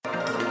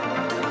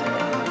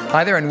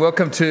Hi there and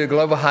welcome to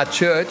Global Heart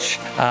Church.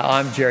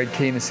 I'm Gerard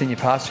Keehan, the Senior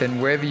Pastor,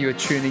 and wherever you are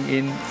tuning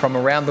in from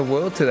around the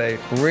world today,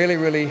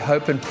 really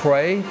hope and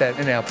pray that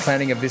in our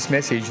planning of this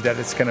message that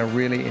it's going to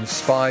really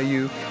inspire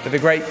you for the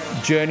great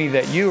journey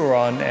that you are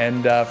on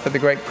and for the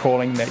great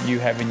calling that you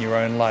have in your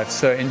own life.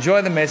 So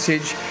enjoy the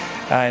message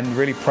and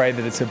really pray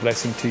that it's a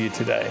blessing to you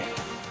today.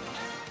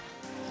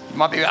 You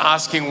might be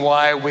asking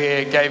why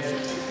we gave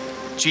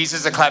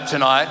Jesus a clap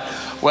tonight.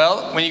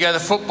 Well, when you go to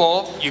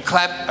football, you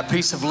clap a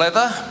piece of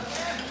leather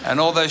and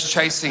all those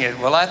chasing it.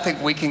 Well, I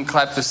think we can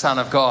clap the Son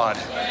of God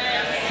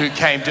who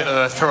came to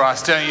earth for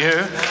us, don't you?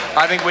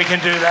 I think we can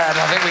do that.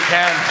 I think we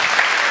can.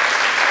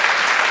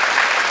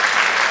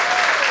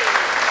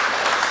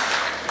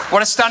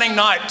 What a stunning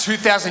night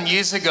 2,000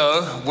 years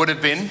ago would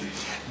have been.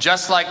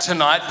 Just like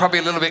tonight, probably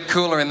a little bit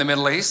cooler in the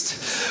Middle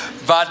East.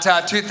 But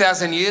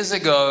 2,000 years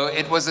ago,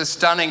 it was a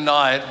stunning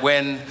night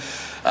when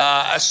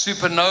a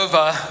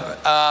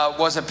supernova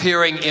was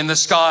appearing in the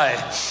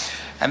sky.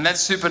 And that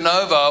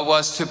supernova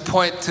was to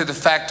point to the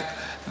fact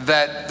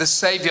that the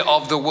Savior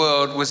of the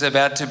world was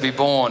about to be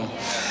born.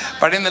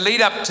 But in the lead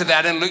up to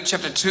that, in Luke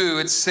chapter 2,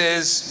 it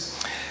says,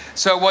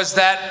 so it was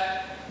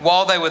that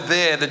while they were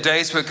there, the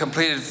days were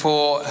completed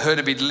for her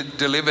to be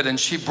delivered, and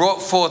she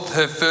brought forth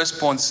her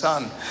firstborn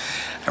son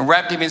and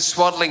wrapped him in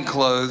swaddling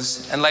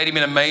clothes and laid him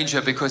in a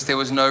manger because there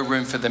was no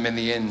room for them in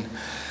the inn.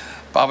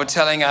 Bible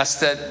telling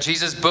us that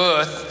Jesus'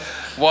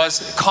 birth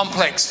was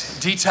complex,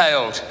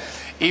 detailed.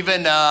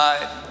 Even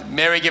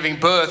Mary giving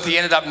birth, he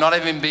ended up not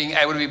even being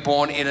able to be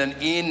born in an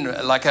inn,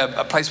 like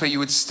a place where you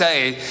would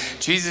stay.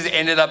 Jesus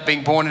ended up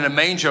being born in a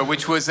manger,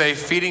 which was a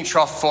feeding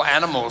trough for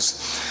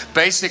animals,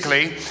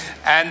 basically.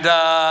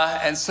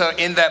 And so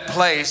in that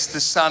place, the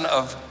Son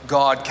of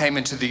God came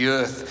into the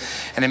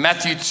earth. And in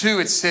Matthew 2,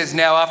 it says,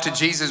 now after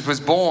Jesus was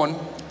born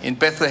in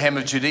Bethlehem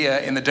of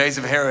Judea in the days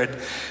of Herod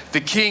the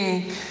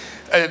king,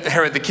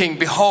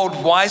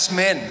 behold, wise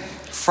men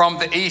from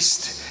the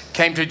east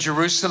came to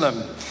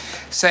Jerusalem,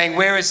 saying,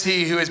 where is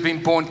he who has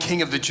been born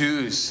King of the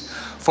Jews?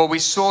 For we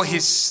saw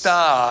his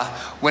star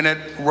when it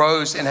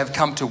rose and have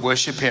come to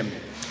worship him.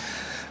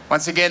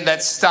 Once again,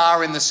 that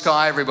star in the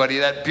sky, everybody,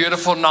 that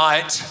beautiful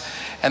night.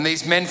 And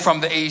these men from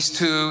the east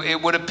who,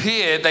 it would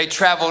appear, they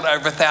traveled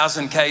over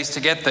 1,000 Ks to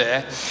get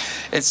there.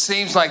 It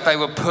seems like they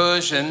were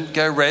Persian,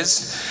 go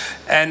Rez.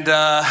 And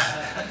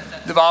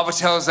the Bible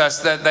tells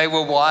us that they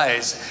were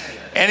wise.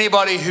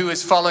 Anybody who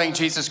is following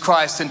Jesus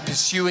Christ and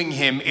pursuing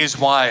him is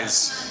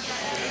wise.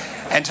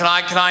 And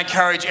tonight, can I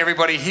encourage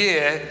everybody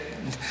here,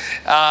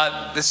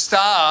 the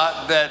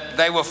star that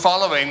they were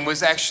following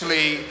was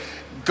actually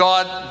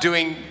God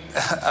doing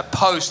a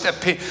post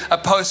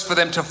for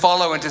them to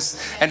follow and to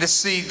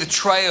see the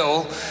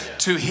trail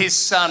to his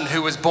son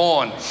who was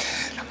born.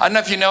 I don't know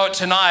if you know it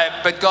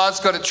tonight, but God's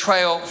got a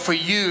trail for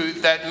you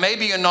that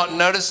maybe you're not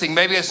noticing.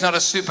 Maybe it's not a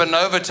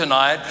supernova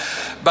tonight,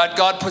 but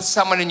God put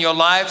someone in your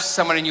life,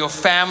 someone in your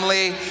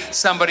family,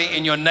 somebody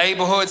in your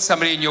neighborhood,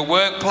 somebody in your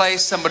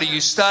workplace, somebody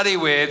you study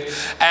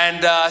with,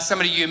 and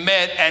somebody you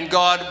met, and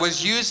God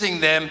was using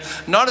them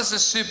not as a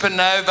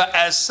supernova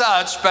as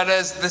such, but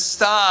as the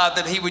star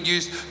that he would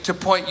use to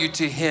point you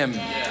to him.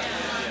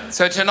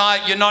 So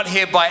tonight, you're not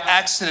here by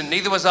accident.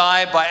 Neither was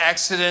I by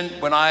accident.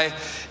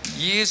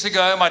 Years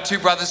ago, my two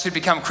brothers who'd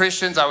become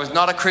Christians, I was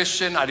not a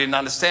Christian. I didn't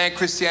understand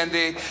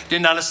Christianity,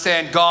 didn't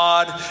understand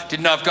God,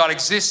 didn't know if God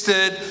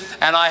existed.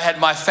 And I had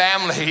my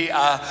family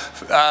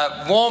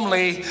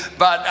warmly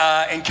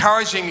but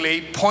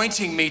encouragingly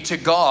pointing me to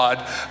God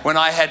when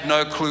I had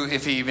no clue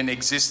if he even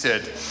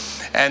existed.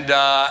 And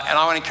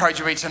I want to encourage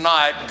you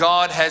tonight,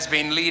 God has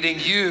been leading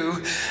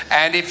you.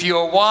 And if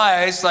you're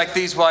wise, like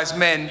these wise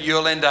men,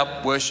 you'll end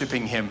up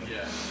worshiping him.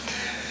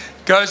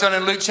 Goes on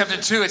in Luke chapter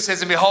 2, it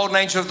says, and behold, an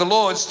angel of the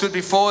Lord stood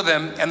before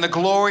them, and the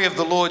glory of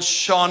the Lord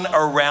shone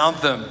around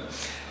them.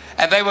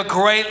 And they were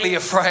greatly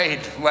afraid.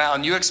 Wow,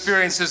 new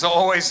experiences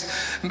always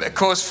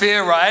cause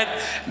fear, right?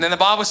 And then the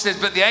Bible says,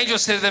 but the angel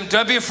said to them,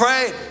 don't be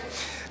afraid.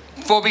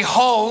 For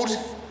behold,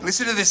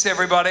 listen to this,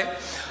 everybody,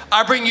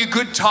 I bring you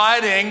good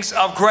tidings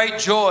of great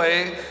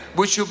joy,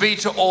 which will be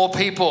to all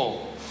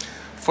people.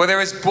 For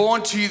there is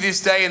born to you this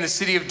day in the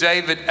city of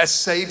David a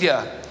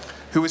Savior,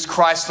 who is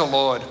Christ the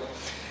Lord.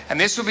 And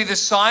this will be the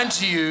sign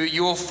to you.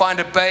 You will find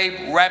a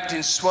babe wrapped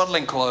in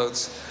swaddling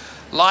clothes,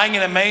 lying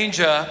in a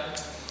manger.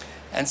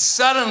 And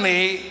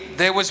suddenly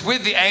there was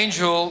with the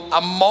angel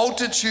a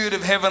multitude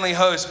of heavenly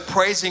hosts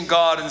praising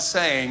God and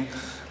saying,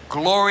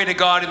 glory to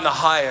God in the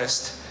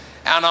highest,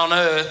 and on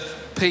earth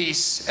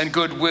peace and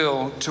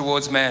goodwill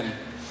towards men.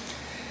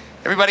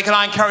 Everybody, can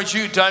I encourage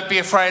you, don't be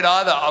afraid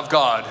either of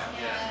God.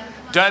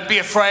 Don't be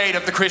afraid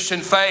of the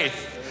Christian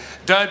faith.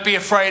 Don't be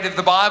afraid of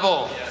the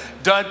Bible.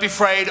 Don't be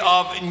afraid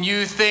of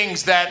new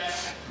things that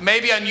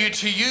maybe are new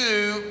to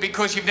you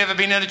because you've never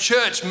been in a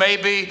church.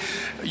 Maybe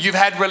you've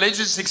had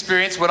religious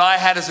experience, what I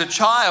had as a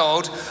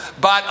child,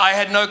 but I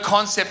had no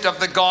concept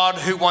of the God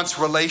who wants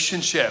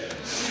relationship.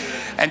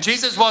 And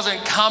Jesus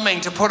wasn't coming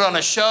to put on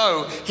a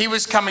show. He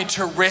was coming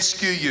to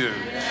rescue you.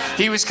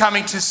 He was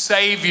coming to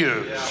save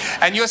you.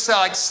 And you're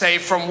like,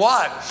 saved from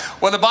what?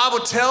 Well, the Bible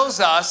tells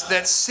us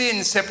that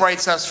sin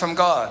separates us from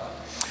God.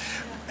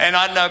 And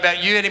I don't know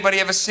about you.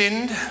 Anybody ever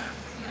sinned?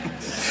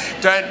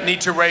 Don't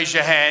need to raise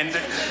your hand.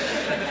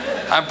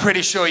 I'm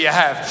pretty sure you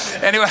have.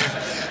 Anyway,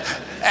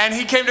 and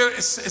he came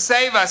to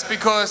save us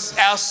because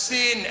our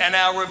sin and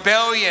our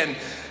rebellion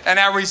and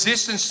our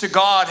resistance to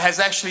God has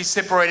actually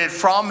separated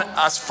from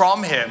us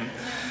from him.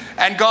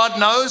 And God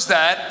knows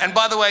that. And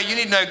by the way, you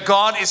need to know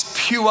God is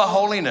pure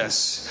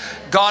holiness.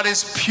 God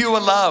is pure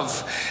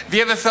love. Have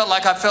you ever felt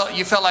like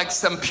you felt like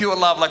some pure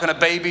love, like when a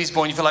baby's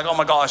born, you feel like, oh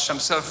my gosh, I'm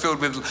so filled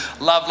with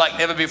love like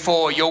never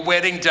before. Your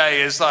wedding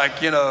day is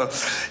like, you're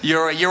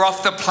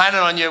off the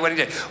planet on your wedding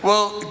day.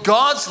 Well,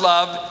 God's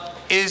love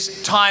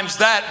is times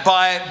that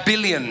by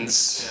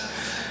billions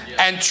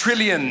and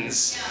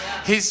trillions.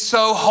 He's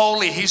so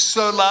holy. He's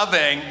so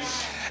loving.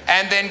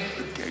 And then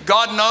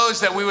God knows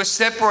that we were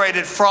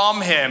separated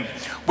from him.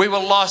 We were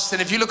lost.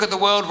 And if you look at the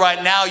world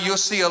right now, you'll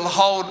see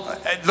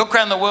look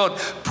around the world,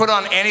 put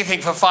on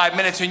anything for 5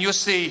 minutes and you'll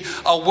see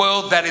a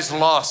world that is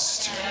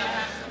lost.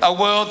 A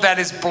world that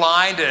is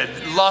blinded,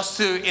 lost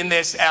in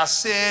our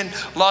sin,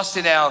 lost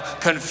in our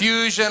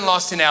confusion,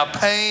 lost in our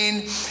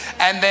pain.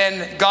 And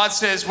then God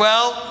says,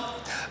 well,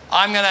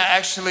 I'm going to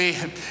actually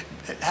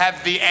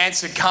have the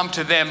answer come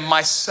to them,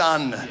 my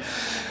son.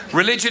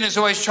 Religion is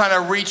always trying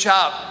to reach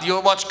up.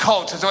 You'll watch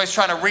cults. It's always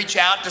trying to reach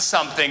out to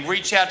something.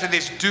 Reach out to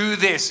this. Do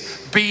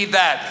this. Be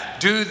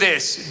that. Do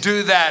this.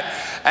 Do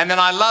that. And then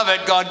I love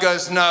it. God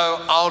goes,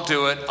 no, I'll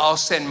do it. I'll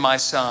send my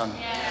son.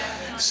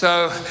 Yeah.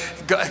 So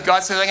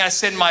God says, I'm going to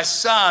send my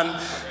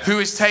son who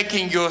is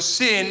taking your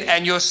sin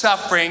and your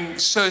suffering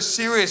so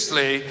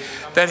seriously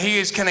that he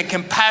is going to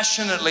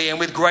compassionately and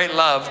with great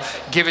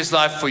love give his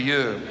life for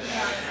you.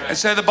 And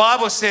so the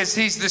Bible says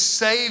he's the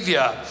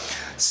Savior.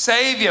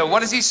 Savior,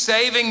 what is he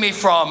saving me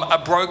from? A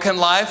broken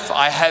life.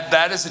 I had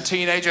that as a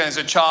teenager and as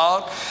a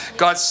child.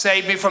 God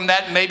saved me from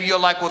that. Maybe you're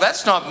like, well,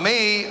 that's not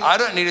me. I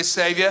don't need a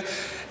Savior.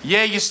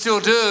 Yeah, you still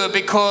do,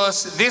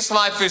 because this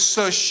life is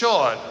so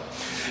short.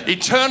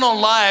 Eternal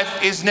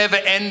life is never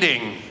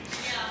ending.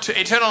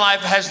 Eternal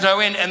life has no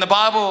end. And the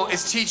Bible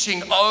is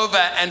teaching over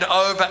and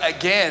over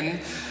again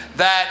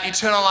that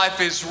eternal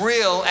life is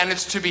real and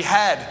it's to be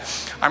had.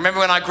 I remember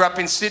when I grew up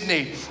in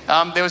Sydney,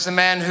 there was a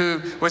man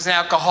who was an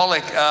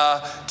alcoholic,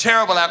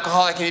 terrible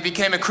alcoholic, and he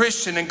became a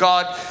Christian, and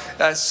God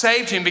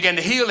saved him, began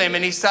to heal him,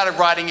 and he started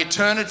writing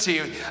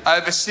eternity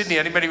over Sydney.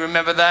 Anybody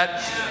remember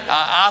that?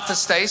 Arthur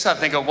Stace, I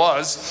think it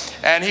was,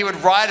 and he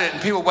would write it,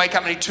 and people would wake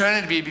up in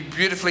eternity to be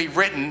beautifulully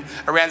written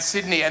around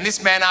Sydney. And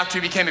this man, after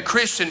he became a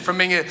Christian from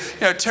being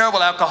a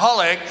terrible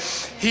alcoholic,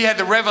 he had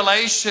the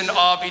revelation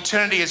of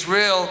eternity is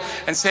real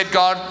and said,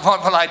 God,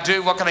 what will I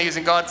do? What can I use?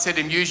 And God said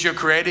to him, use your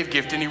creative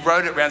gift. And he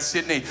wrote it around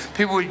Sydney.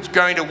 People were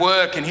going to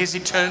work and here's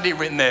eternity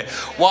written there.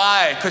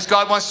 Why? Because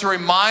God wants to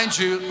remind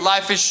you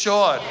life is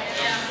short.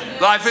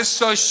 Life is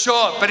so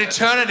short, but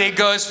eternity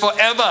goes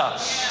forever.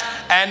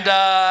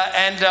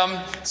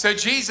 So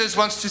Jesus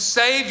wants to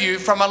save you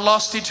from a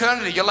lost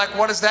eternity. You're like,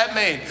 what does that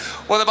mean?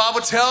 Well, the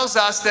Bible tells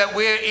us that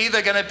we're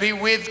either going to be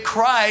with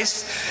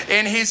Christ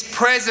in his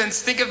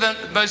presence. Think of the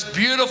most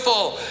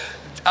beautiful,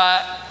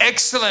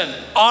 excellent,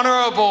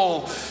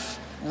 honorable,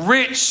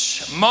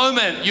 rich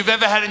moment you've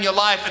ever had in your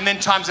life, and then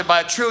times it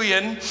by 1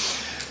 trillion,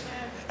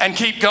 and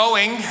keep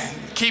going,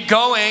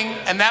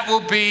 and that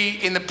will be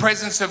in the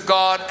presence of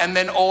God, and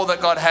then all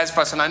that God has for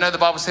us. And I know the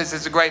Bible says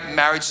there's a great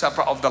marriage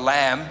supper of the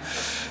Lamb,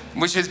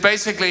 which is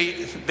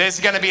basically there's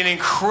going to be an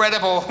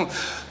incredible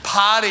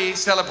party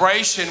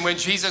celebration when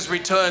Jesus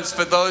returns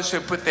for those who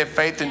put their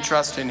faith and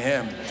trust in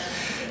him.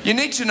 You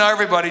need to know,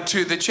 everybody,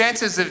 too, the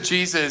chances of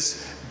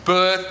Jesus'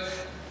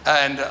 birth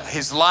and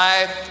his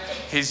life,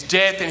 his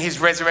death and his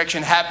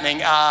resurrection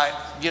happening are,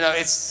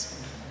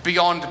 it's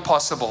beyond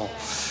possible.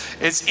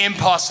 It's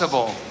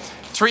impossible.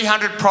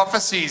 300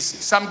 prophecies,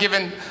 some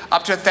given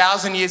up to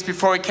 1,000 years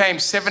before he came,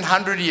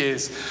 700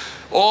 years,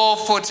 all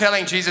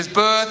foretelling Jesus'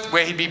 birth,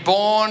 where he'd be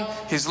born,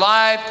 his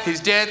life, his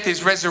death,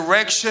 his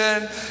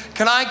resurrection.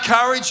 Can I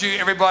encourage you,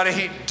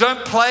 everybody,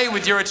 don't play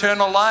with your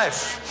eternal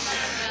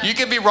life. You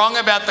can be wrong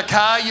about the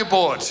car you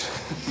bought.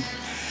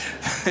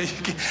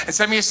 And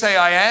some of you say,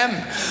 I am.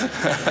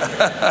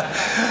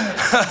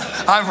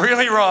 I'm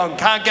really wrong.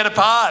 Can't get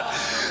apart.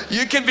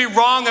 You can be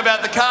wrong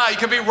about the car. You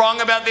can be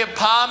wrong about the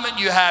apartment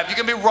you have. You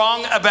can be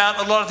wrong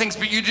about a lot of things,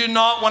 but you do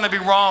not want to be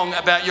wrong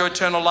about your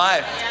eternal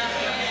life.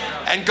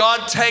 And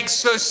God takes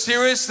so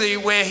seriously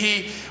where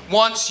he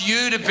wants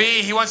you to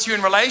be. He wants you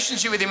in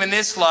relationship with him in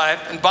this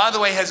life. And by the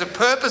way, has a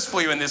purpose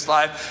for you in this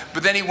life,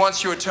 but then he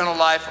wants your eternal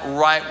life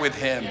right with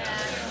him.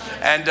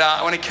 And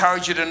I want to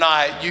encourage you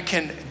tonight, you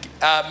can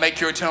make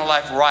your eternal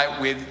life right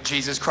with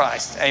Jesus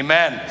Christ.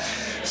 Amen.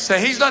 So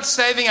he's not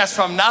saving us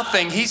from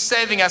nothing. He's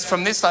saving us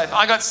from this life.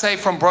 I got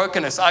saved from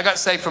brokenness. I got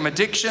saved from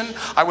addiction.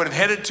 I would have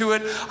headed to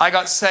it. I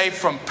got saved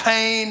from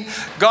pain.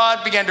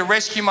 God began to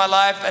rescue my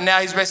life, and now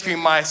he's rescuing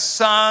my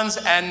sons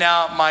and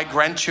now my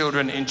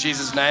grandchildren in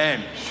Jesus'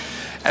 name.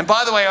 And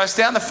by the way, I was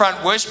down the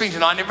front worshiping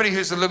tonight, and everybody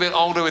who's a little bit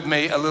older with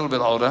me, a little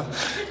bit older,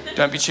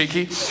 don't be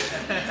cheeky.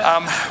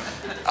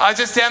 I was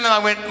just down there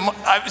and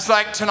I was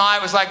like, tonight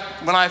was like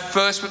when I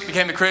first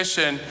became a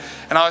Christian,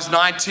 and I was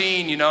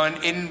 19,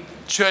 and in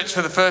church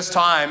for the first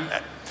time,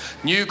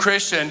 new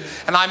Christian,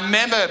 and I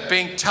remember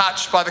being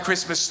touched by the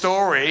Christmas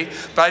story,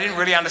 but I didn't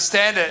really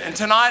understand it. And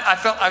tonight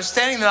I was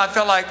standing there and I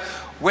felt like,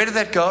 where did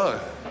that go?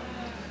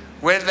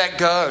 Where did that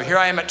go? Here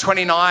I am at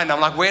 29.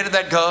 I'm like, where did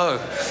that go?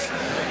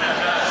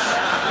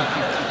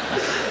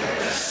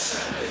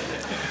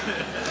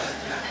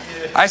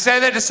 I say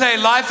that to say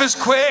life is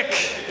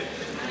quick.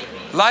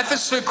 Life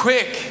is so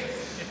quick.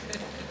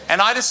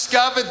 And I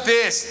discovered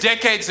this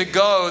decades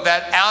ago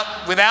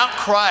that without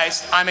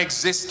Christ, I'm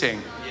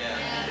existing.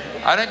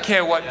 I don't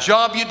care what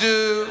job you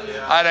do.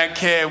 I don't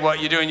care what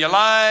you do in your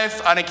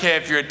life. I don't care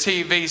if you're a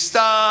TV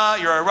star,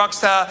 you're a rock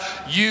star.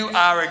 You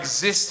are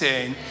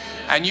existing,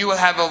 and you will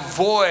have a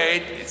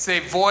void. It's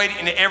a void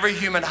in every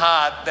human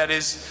heart that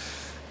is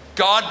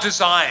God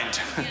designed.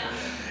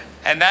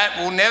 And that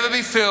will never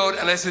be filled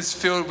unless it's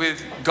filled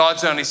with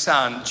God's only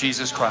Son,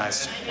 Jesus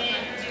Christ.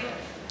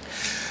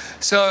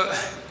 So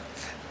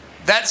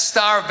that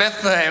Star of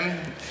Bethlehem,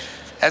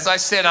 as I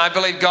said, I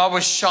believe God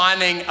was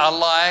shining a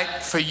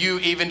light for you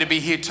even to be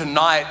here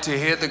tonight to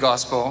hear the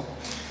gospel.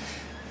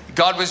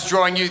 God was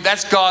drawing you.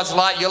 That's God's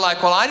light. You're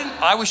like, well,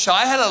 I wish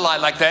I had a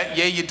light like that.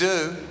 Yeah, you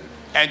do.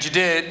 And you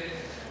did.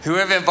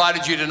 Whoever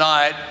invited you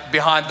tonight,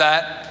 behind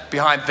that,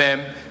 behind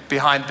them,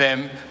 behind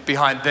them,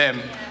 behind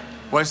them,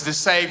 was the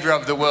Savior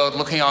of the world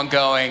looking on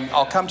going,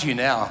 I'll come to you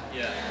now.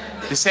 Yeah.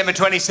 December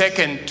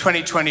 22nd,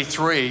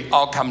 2023,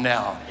 I'll come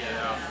now.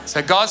 Yeah.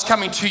 So God's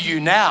coming to you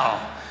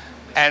now.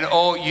 And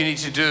all you need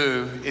to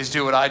do is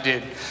do what I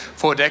did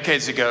 4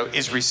 decades ago,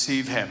 is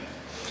receive him.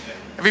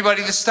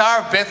 Everybody, the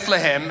Star of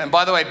Bethlehem, and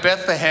by the way,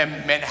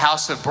 Bethlehem meant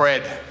house of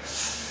bread.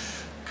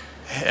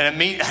 And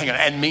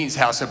it means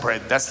house of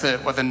bread. That's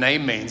what the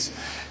name means.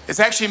 It's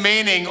actually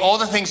meaning all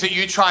the things that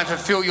you try and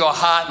fulfill your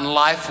heart and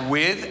life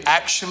with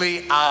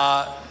actually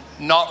are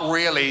not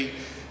really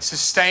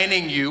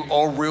sustaining you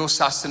or real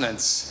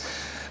sustenance.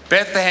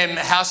 Bethlehem,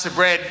 house of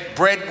bread,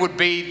 bread would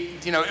be,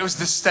 it was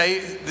the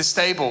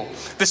staple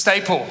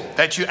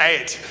that you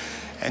ate.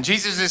 And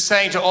Jesus is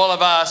saying to all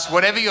of us,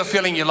 whatever you're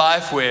filling your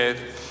life with,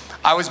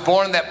 I was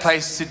born in that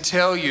place to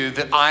tell you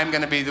that I'm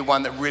going to be the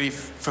one that really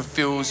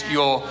fulfills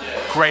your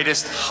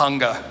greatest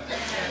hunger,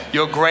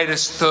 your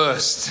greatest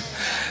thirst.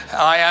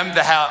 I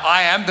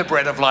am the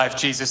bread of life,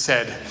 Jesus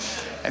said.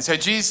 And so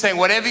Jesus is saying,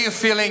 whatever you're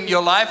filling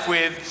your life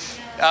with,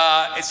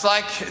 it's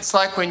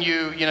like when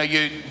you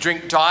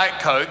drink Diet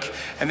Coke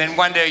and then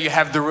one day you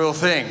have the real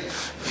thing.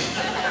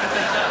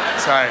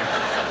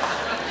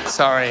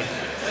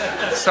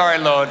 Sorry,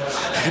 Lord.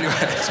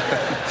 Anyway,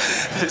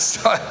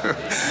 so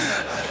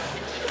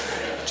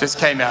just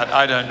came out.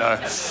 I don't know.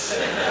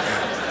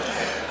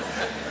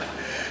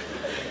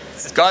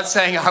 God's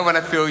saying, I want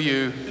to fill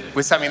you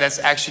with something that's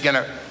actually going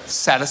to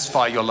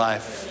satisfy your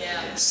life,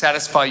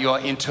 satisfy your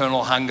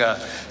internal hunger,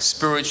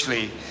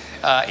 spiritually,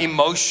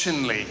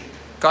 emotionally.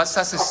 God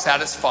starts to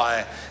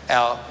satisfy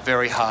our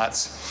very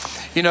hearts.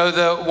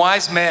 The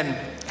wise men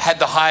had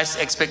the highest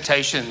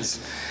expectations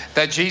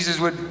that Jesus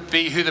would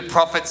be who the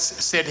prophets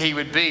said he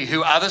would be,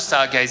 who other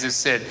stargazers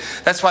said.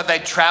 That's why they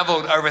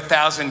traveled over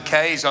 1,000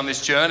 Ks on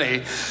this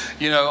journey,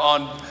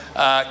 on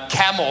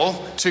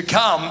camel to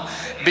come,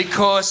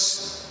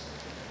 because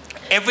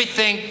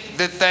everything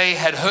that they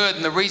had heard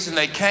and the reason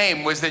they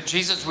came was that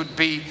Jesus would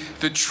be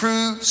the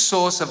true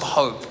source of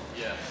hope.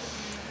 Yeah.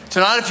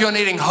 Tonight, if you're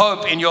needing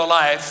hope in your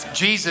life,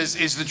 Jesus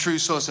is the true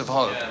source of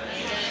hope. Yeah.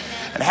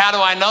 And how do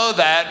I know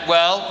that?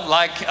 Well,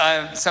 like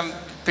some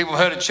people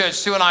heard at church,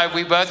 Sue and I,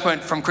 we both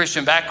went from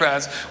Christian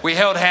backgrounds. We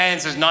held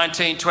hands as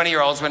 19,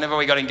 20-year-olds whenever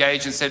we got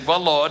engaged and said,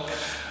 well, Lord,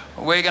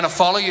 we're going to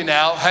follow you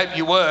now. Hope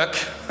you work.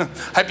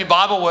 Hope your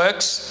Bible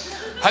works.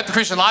 Hope the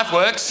Christian life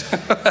works.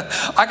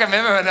 I can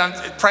remember when I'm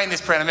praying this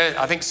prayer,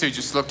 I think Sue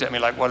just looked at me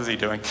like, what is he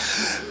doing?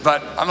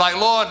 But I'm like,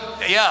 Lord,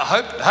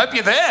 hope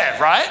you're there,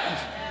 right?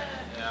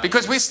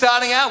 Because we're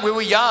starting out, we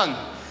were young.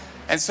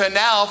 And so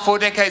now, 4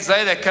 decades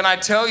later, can I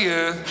tell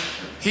you,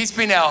 he's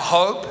been our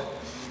hope.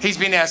 He's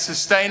been our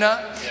sustainer.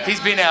 He's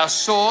been our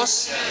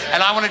source.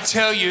 And I want to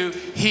tell you,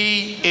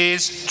 he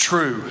is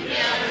true.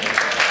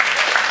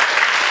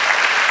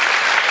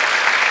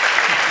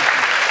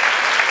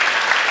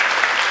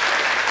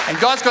 And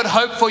God's got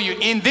hope for you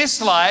in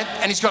this life,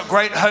 and he's got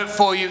great hope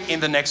for you in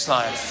the next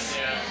life.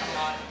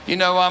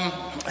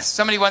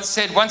 Somebody once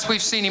said, once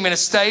we've seen him in a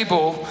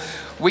stable,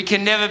 we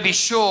can never be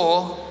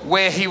sure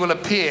where he will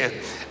appear.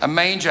 A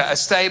manger, a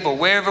stable,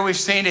 wherever we've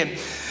seen him.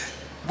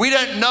 We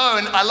don't know,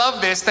 and I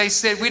love this, they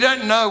said, we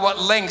don't know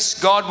what lengths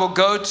God will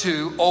go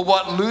to or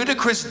what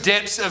ludicrous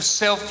depths of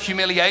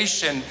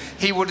self-humiliation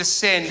he will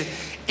descend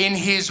in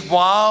his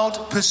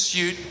wild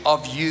pursuit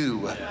of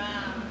you.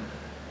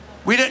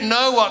 We don't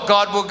know what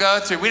God will go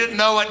through. We don't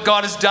know what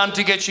God has done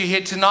to get you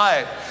here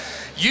tonight.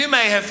 You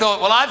may have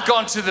thought, well, I've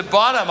gone to the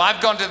bottom.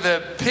 I've gone to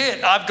the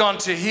pit. I've gone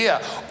to here.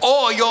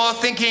 Or you're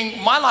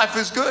thinking, my life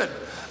is good.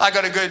 I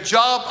got a good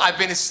job. I've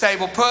been a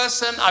stable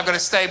person. I've got a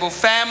stable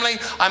family.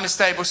 I'm a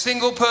stable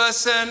single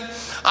person.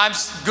 I'm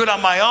good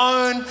on my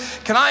own.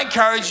 Can I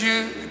encourage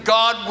you?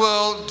 God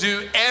will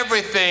do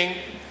everything,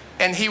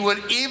 and he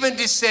would even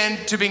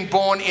descend to being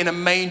born in a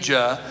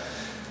manger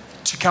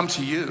to come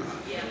to you.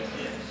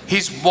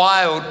 His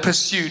wild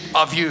pursuit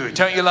of you.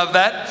 Don't you love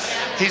that?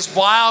 His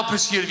wild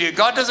pursuit of you.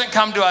 God doesn't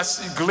come to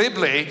us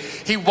glibly.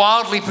 He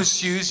wildly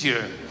pursues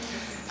you.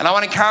 And I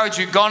want to encourage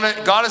you, God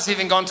has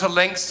even gone to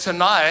lengths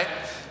tonight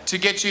to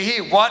get you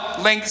here.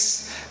 What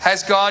lengths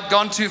has God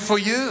gone to for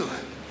you?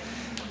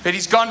 That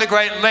he's gone to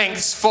great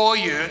lengths for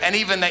you, and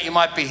even that you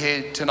might be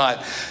here tonight.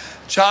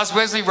 Charles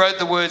Wesley wrote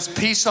the words,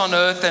 "Peace on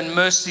earth and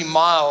mercy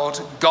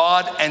mild,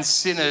 God and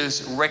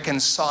sinners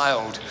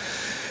reconciled."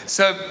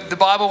 So the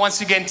Bible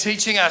once again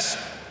teaching us,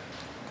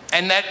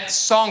 and that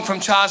song from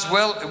Charles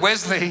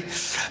Wesley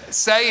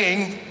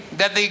saying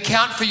that the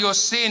account for your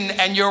sin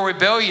and your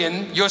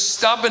rebellion, your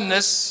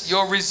stubbornness,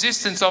 your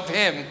resistance of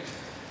him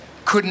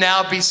could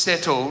now be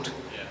settled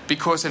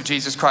because of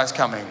Jesus Christ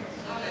coming.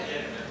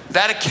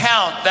 That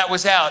account that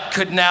was out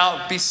could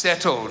now be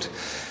settled.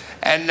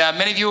 And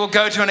many of you will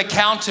go to an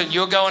accountant,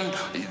 you'll go and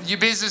you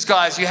business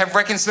guys, you have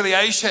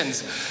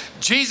reconciliations.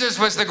 Jesus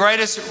was the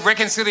greatest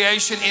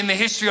reconciliation in the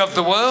history of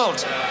the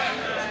world.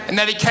 And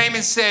that he came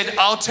and said,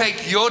 I'll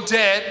take your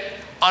debt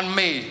on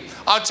me.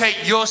 I'll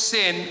take your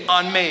sin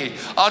on me.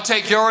 I'll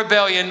take your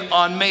rebellion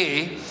on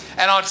me,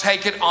 and I'll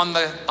take it on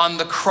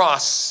the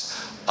cross.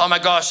 Oh my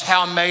gosh,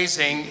 how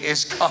amazing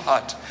is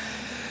God.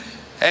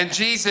 And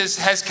Jesus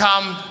has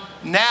come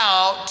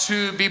now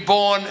to be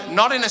born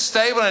not in a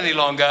stable any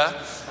longer,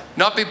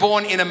 not be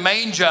born in a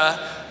manger,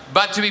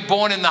 but to be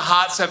born in the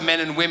hearts of men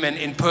and women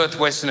in Perth,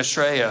 Western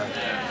Australia.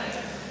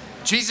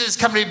 Jesus is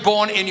coming to be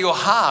born in your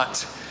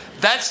heart.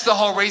 That's the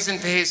whole reason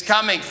for his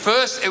coming.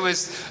 First, it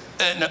was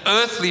an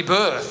earthly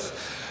birth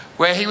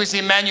where he was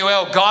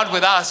Emmanuel, God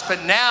with us,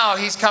 but now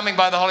he's coming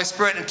by the Holy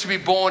Spirit and to be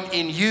born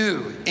in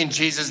you, in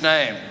Jesus'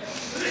 name.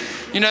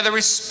 You know, the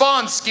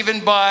response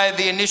given by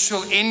the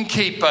initial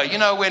innkeeper, you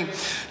know, when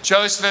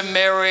Joseph and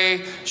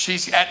Mary,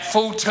 she's at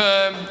full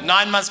term,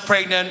 9 months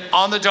pregnant,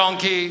 on the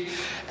donkey,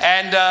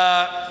 and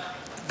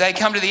they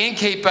come to the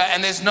innkeeper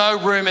and there's no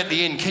room at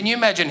the inn. Can you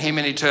imagine him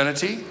in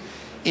eternity?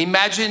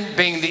 Imagine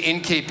being the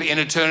innkeeper in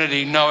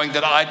eternity knowing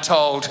that I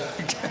told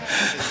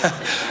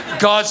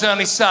God's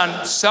only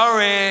son,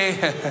 sorry,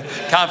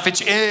 can't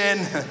fit you in.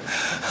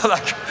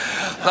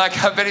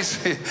 like I bet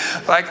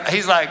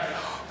he's like,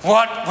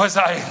 what was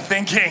I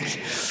thinking?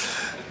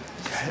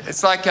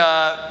 It's like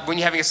when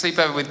you're having a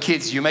sleepover with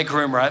kids, you make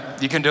room, right?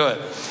 You can do it.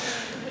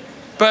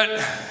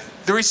 But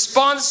the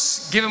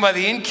response given by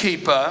the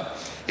innkeeper,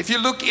 if you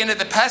look in it,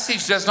 the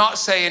passage does not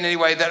say in any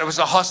way that it was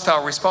a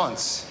hostile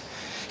response.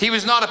 He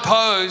was not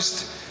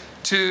opposed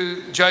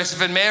to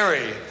Joseph and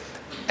Mary.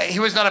 He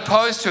was not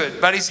opposed to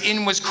it, but his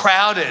inn was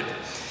crowded.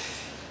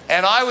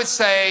 And I would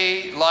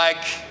say,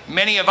 like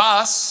many of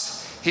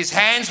us, his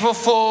hands were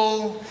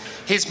full,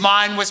 his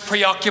mind was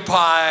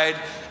preoccupied,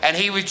 and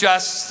he was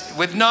just,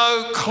 with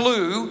no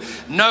clue,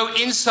 no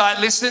insight,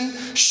 listen,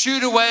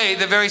 shoot away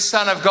the very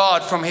Son of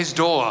God from his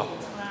door.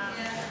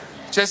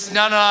 Just,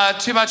 no,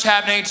 too much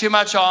happening, too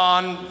much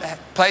on,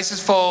 place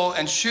is full,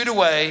 and shoot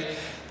away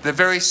the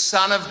very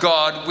Son of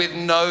God with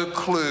no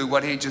clue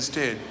what he just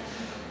did.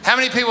 How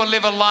many people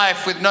live a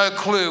life with no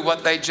clue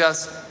what they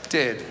just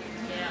did?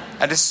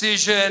 A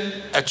decision,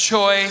 a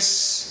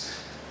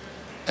choice,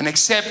 an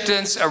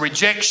acceptance, a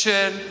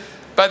rejection,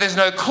 but there's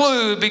no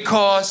clue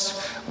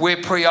because we're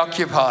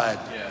preoccupied.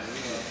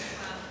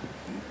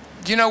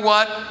 Do you know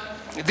what?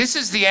 This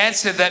is the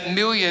answer that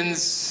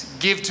millions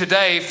give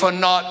today for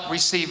not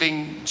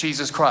receiving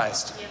Jesus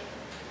Christ.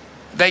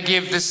 They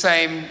give the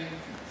same,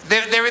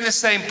 they're in the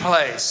same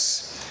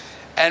place.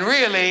 And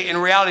really, in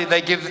reality,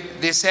 they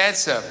give this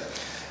answer.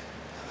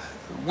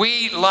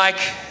 We, like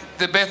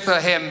the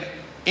Bethlehem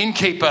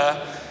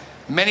innkeeper,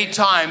 many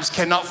times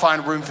cannot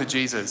find room for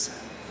Jesus.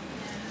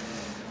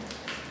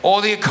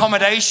 Or the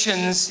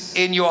accommodations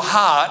in your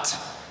heart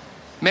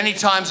many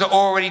times are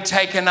already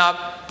taken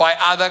up by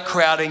other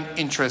crowding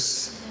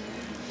interests.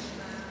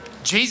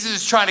 Jesus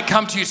is trying to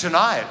come to you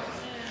tonight.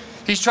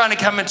 He's trying to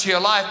come into your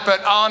life,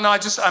 but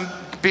I'm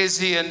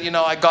busy and,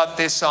 I got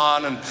this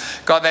on and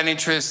got that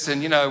interest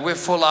and, we're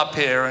full up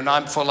here and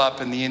I'm full up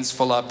and the inn's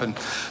full up and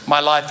my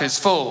life is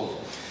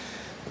full.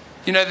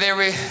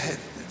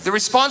 The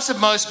response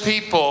of most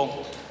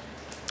people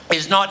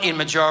is not in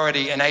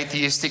majority an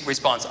atheistic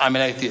response. I'm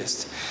an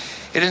atheist.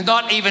 It is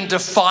not even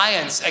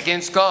defiance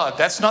against God.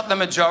 That's not the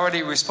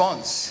majority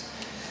response.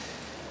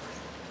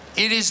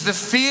 It is the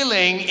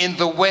feeling in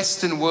the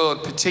Western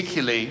world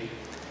particularly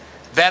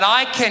that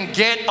I can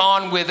get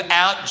on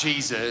without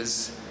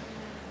Jesus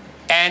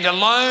and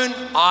alone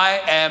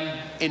I am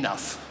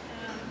enough.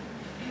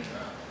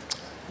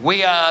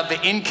 We are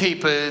the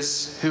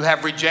innkeepers who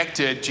have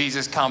rejected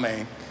Jesus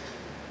coming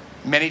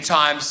many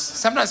times,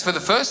 sometimes for the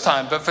first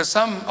time, but for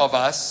some of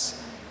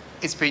us,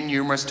 it's been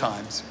numerous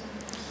times.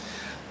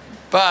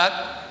 But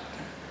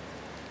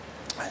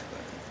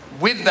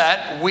with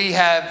that, we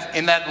have,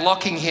 in that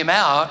locking him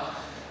out,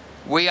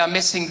 we are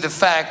missing the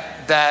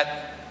fact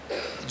that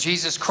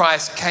Jesus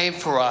Christ came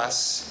for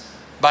us,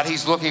 but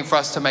he's looking for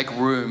us to make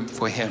room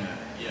for him.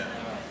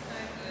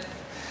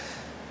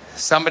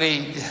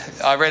 Somebody,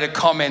 I read a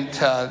comment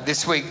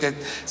this week that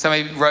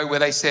somebody wrote where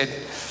they said,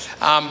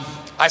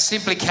 I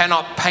simply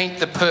cannot paint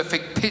the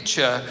perfect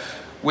picture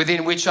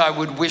within which I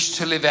would wish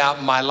to live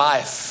out my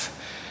life.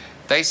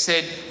 They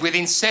said, with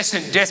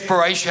incessant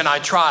desperation I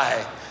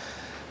try,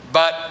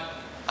 but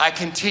I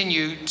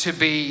continue to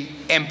be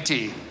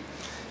empty.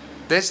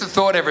 There's the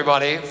thought,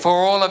 everybody. For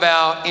all of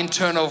our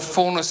internal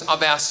fullness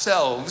of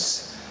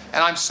ourselves,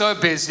 and I'm so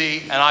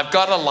busy, and I've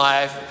got a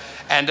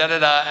life, and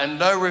and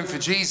no room for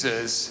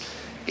Jesus,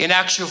 in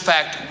actual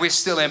fact, we're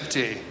still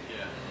empty.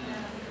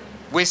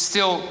 We're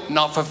still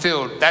not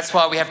fulfilled. That's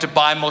why we have to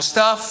buy more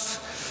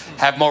stuff,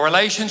 have more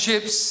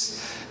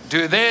relationships,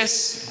 do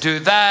this, do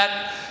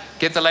that,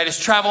 get the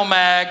latest travel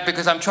mag,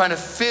 because I'm trying to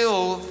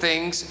fill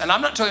things. And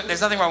I'm not talking,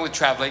 there's nothing wrong with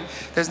traveling.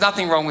 There's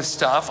nothing wrong with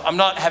stuff. I'm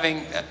not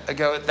having a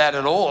go at that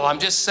at all. I'm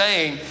just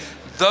saying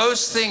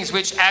those things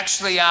which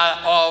actually are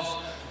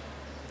of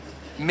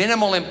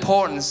minimal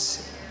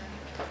importance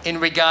in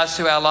regards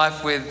to our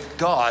life with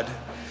God,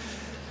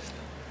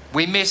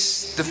 we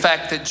miss the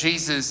fact that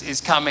Jesus is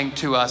coming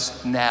to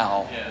us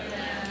now.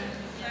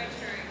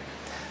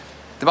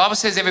 The Bible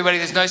says, everybody,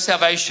 there's no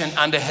salvation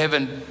under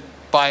heaven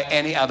by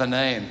any other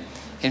name.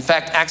 In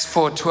fact, Acts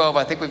 4:12,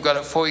 I think we've got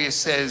it for you,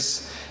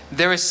 says,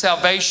 there is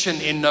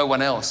salvation in no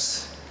one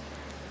else.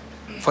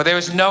 For there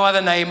is no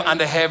other name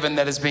under heaven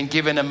that has been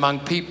given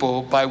among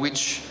people by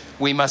which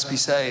we must be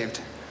saved.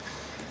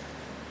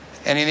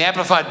 And in the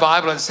Amplified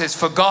Bible, it says,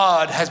 for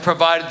God has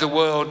provided the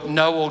world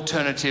no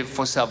alternative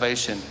for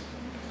salvation.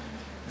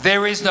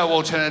 There is no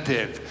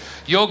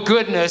alternative. Your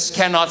goodness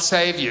cannot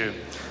save you.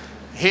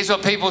 Here's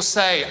what people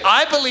say.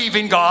 I believe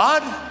in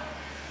God.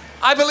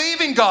 I believe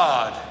in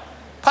God.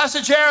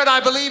 Pastor Gerard, I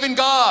believe in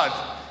God.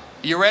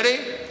 You ready?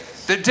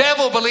 The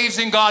devil believes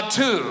in God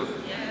too.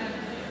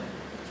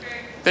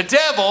 The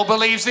devil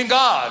believes in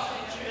God.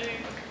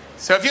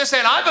 So if you're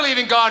saying, I believe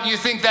in God, and you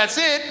think that's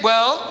it,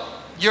 well,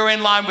 you're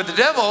in line with the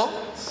devil.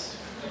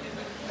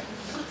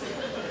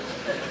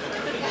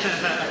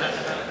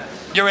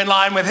 You're in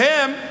line with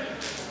him.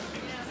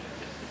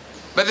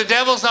 But the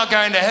devil's not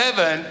going to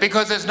heaven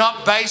because it's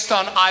not based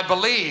on I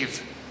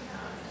believe.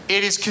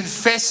 It is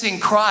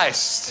confessing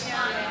Christ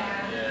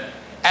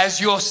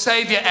as your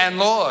Savior and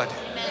Lord,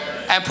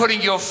 and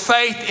putting your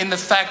faith in the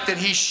fact that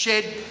he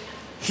shed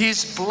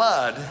his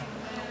blood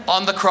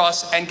on the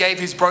cross and gave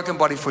his broken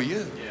body for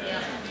you.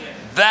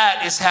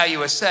 That is how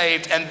you are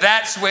saved, and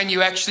that's when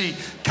you actually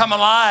come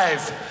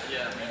alive.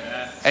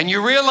 And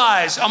you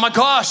realize, oh my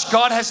gosh,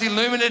 God has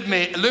illuminated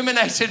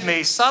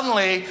me.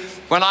 Suddenly,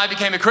 when I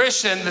became a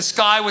Christian, the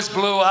sky was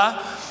bluer,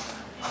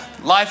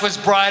 life was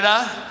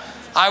brighter,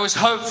 I was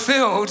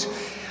hope-filled,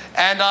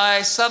 and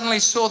I suddenly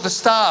saw the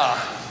star.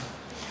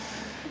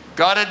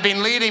 God had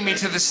been leading me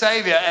to the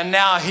Savior, and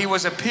now he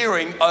was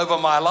appearing over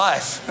my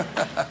life.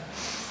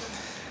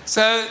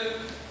 So,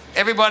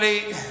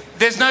 everybody,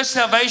 there's no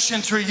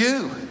salvation through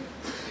you.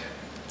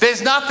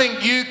 There's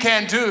nothing you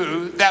can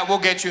do that will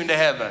get you into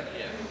heaven.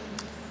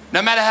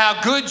 No matter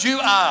how good you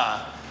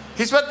are.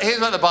 Here's what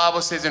the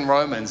Bible says in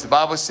Romans. The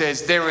Bible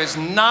says, there is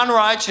none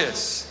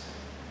righteous.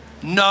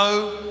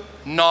 No,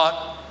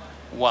 not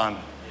one.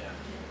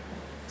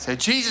 So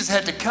Jesus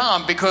had to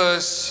come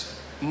because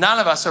none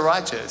of us are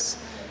righteous.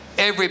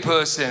 Every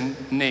person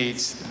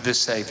needs the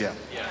Savior.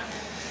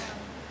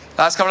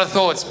 Last couple of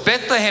thoughts.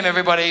 Bethlehem,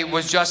 everybody,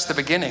 was just the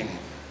beginning.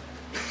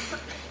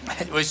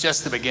 It was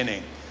just the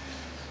beginning.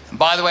 And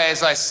by the way,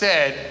 as I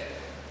said,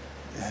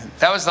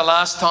 that was the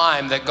last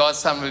time that God's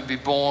Son would be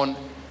born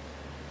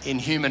in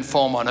human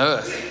form on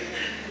earth.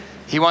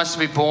 He wants to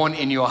be born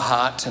in your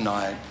heart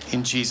tonight,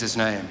 in Jesus'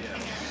 name.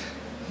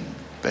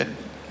 But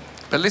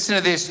listen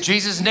to this.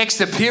 Jesus'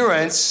 next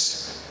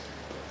appearance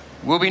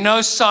will be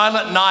no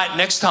silent night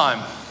next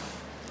time.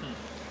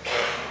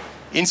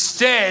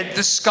 Instead,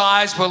 the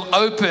skies will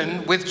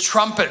open with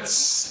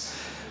trumpets.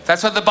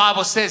 That's what the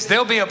Bible says.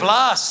 There'll be a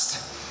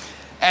blast,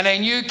 and a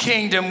new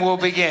kingdom will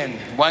begin.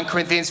 1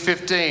 Corinthians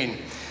 15.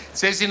 It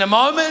says, in a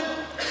moment,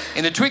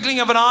 in the twinkling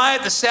of an eye,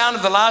 at the sound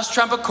of the last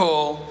trumpet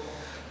call,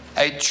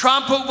 a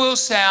trumpet will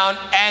sound,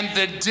 and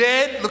the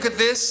dead, look at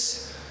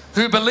this,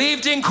 who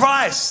believed in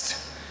Christ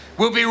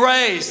will be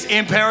raised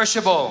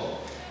imperishable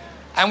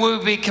and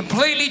will be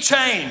completely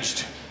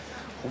changed,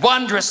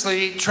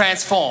 wondrously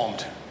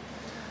transformed.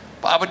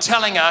 Bible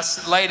telling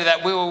us later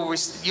that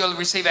you'll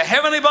receive a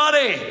heavenly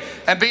body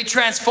and be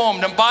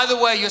transformed. And by the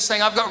way, you're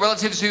saying, I've got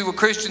relatives who were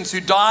Christians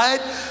who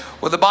died.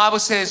 Well, the Bible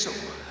says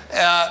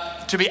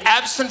to be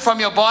absent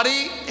from your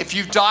body, if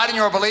you've died and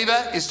you're a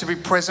believer, is to be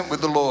present with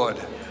the Lord.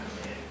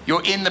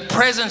 You're in the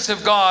presence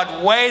of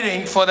God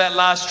waiting for that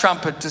last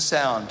trumpet to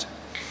sound.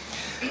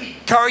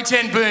 Corrie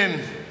ten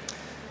Boom,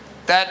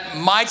 that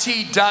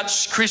mighty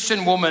Dutch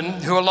Christian woman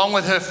who, along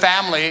with her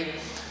family,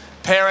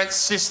 parents,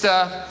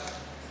 sister,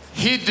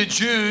 hid the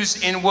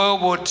Jews in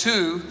World War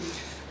II,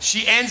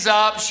 She ends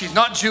up, she's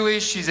not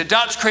Jewish, she's a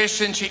Dutch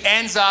Christian. She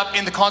ends up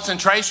in the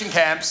concentration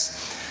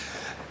camps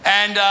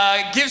and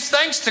gives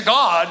thanks to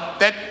God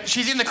that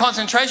she's in the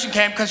concentration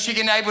camp because she's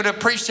able to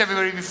preach to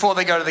everybody before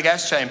they go to the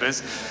gas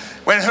chambers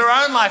when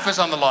her own life is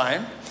on the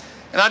line.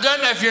 And I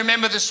don't know if you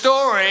remember the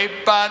story,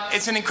 but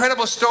it's an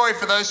incredible story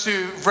for those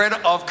who've read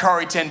of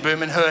Corrie ten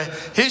Boom and her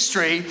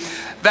history,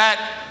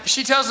 that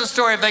she tells the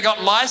story of they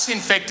got lice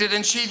infected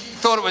and she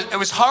thought it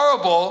was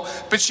horrible,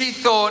 but she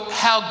thought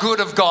how good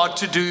of God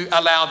to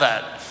allow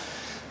that.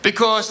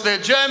 Because the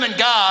German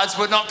guards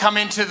would not come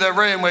into the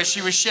room where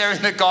she was sharing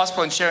the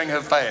gospel and sharing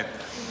her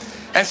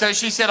faith. And so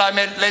she said, I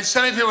led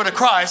so many people to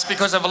Christ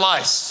because of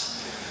lice.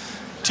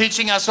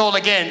 Teaching us all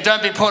again,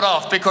 don't be put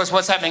off because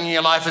what's happening in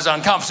your life is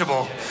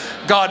uncomfortable.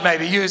 God may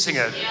be using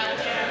it.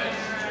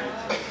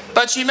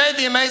 But she made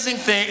the amazing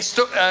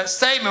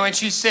statement when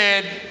she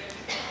said,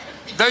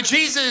 though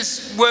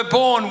Jesus were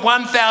born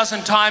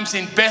 1,000 times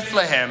in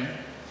Bethlehem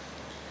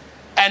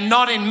and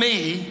not in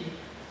me,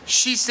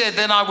 she said,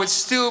 then I would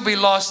still be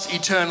lost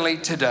eternally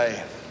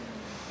today.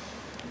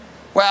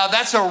 Wow,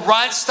 that's a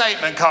right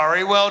statement,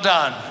 Corrie. Well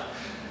done.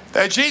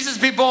 Though Jesus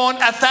be born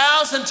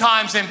 1,000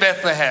 times in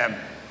Bethlehem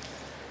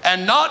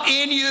and not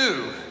in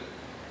you,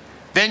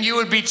 then you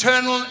would be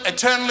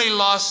eternally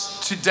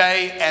lost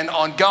today and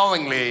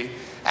ongoingly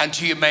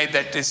until you made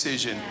that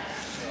decision.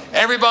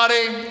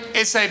 Everybody,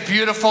 it's a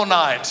beautiful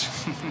night.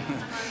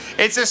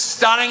 It's a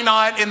stunning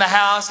night in the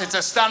house. It's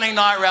a stunning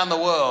night around the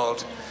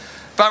world.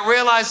 But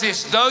realize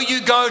this, though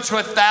you go to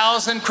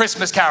 1,000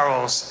 Christmas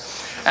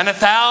carols and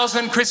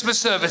 1,000 Christmas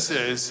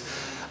services,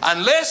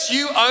 unless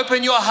you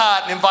open your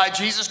heart and invite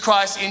Jesus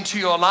Christ into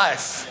your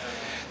life,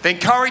 then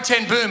Corrie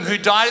ten Boom, who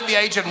died at the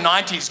age of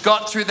 90,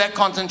 got through that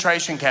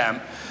concentration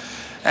camp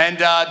and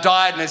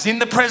died and is in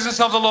the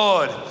presence of the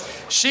Lord.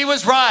 She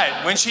was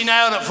right when she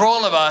nailed it for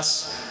all of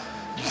us.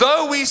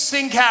 Though we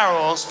sing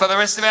carols for the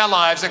rest of our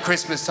lives at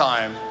Christmas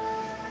time,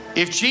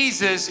 if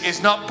Jesus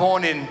is not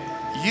born in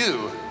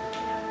you,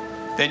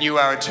 then you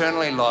are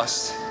eternally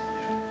lost.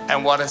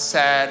 And what a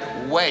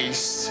sad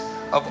waste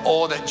of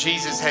all that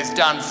Jesus has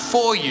done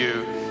for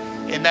you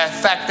in that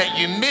fact that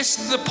you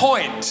missed the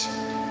point.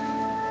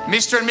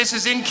 Mr. and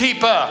Mrs.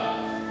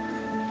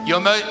 Innkeeper,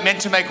 you're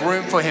meant to make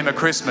room for him at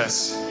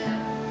Christmas.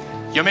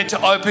 You're meant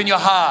to open your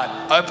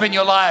heart, open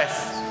your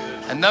life,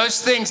 and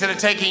those things that are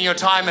taking your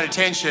time and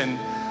attention,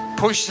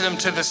 push them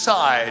to the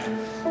side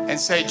and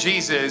say,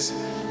 Jesus,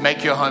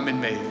 make your home in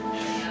me.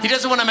 He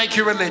doesn't want to make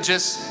you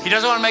religious. He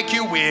doesn't want to make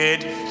you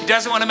weird. He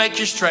doesn't want to make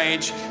you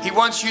strange. He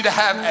wants you to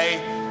have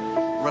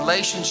a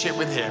relationship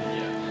with him.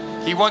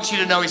 He wants you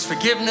to know his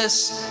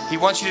forgiveness. He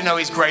wants you to know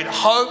his great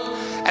hope.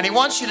 And he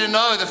wants you to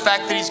know the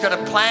fact that he's got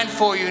a plan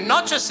for you,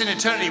 not just in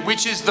eternity,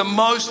 which is the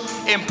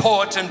most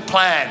important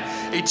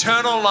plan.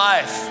 Eternal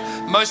life.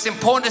 Most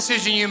important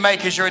decision you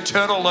make is your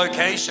eternal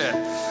location.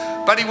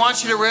 But he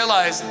wants you to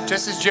realize,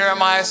 just as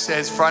Jeremiah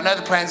says, for I know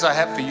the plans I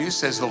have for you,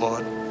 says the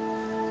Lord.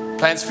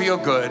 Plans for your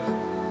good,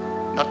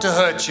 not to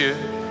hurt you,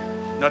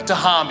 not to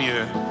harm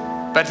you,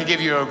 but to give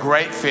you a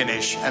great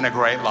finish and a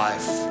great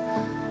life.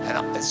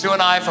 And Sue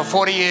and I, for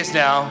 40 years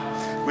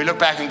now, we look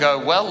back and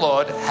go, well,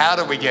 Lord, how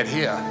did we get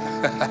here?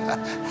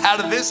 How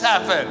did this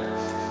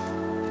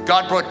happen?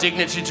 God brought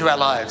dignity to our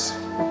lives.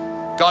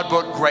 God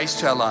brought grace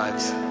to our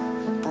lives.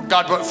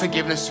 God brought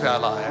forgiveness to our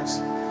lives.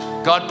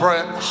 God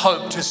brought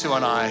hope to Sue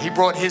and I. He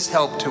brought his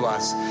help to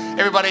us.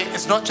 Everybody,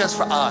 it's not just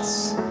for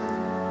us.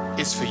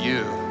 It's for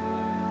you.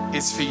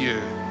 It's for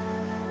you.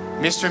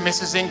 Mr. and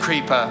Mrs.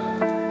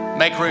 Innkeeper,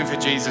 make room for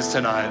Jesus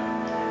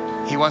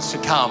tonight. He wants to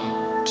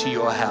come to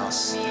your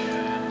house.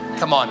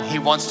 Come on, he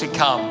wants to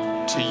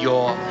come to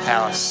your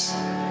house.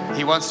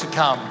 He wants to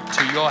come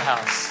to your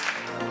house.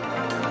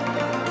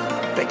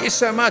 Thank you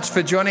so much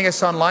for joining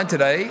us online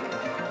today.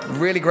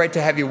 Really great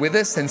to have you with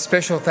us, and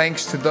special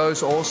thanks to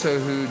those also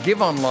who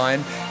give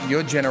online.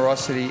 Your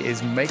generosity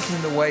is making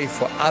the way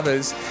for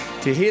others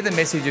to hear the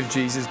message of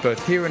Jesus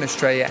both here in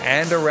Australia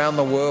and around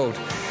the world.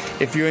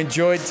 If you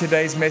enjoyed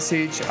today's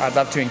message, I'd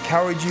love to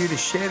encourage you to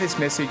share this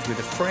message with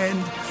a friend,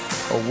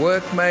 a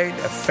workmate,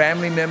 a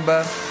family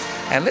member,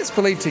 and let's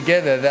believe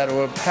together that it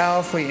will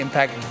powerfully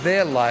impact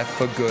their life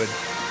for good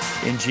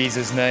in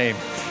Jesus' name.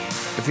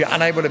 If you're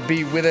unable to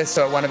be with us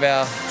at one of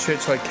our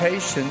church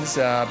locations,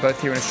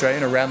 both here in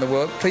Australia and around the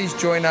world, please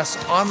join us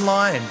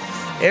online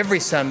every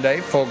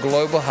Sunday for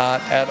Global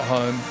Heart at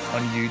Home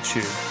on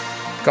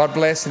YouTube. God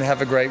bless and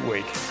have a great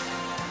week.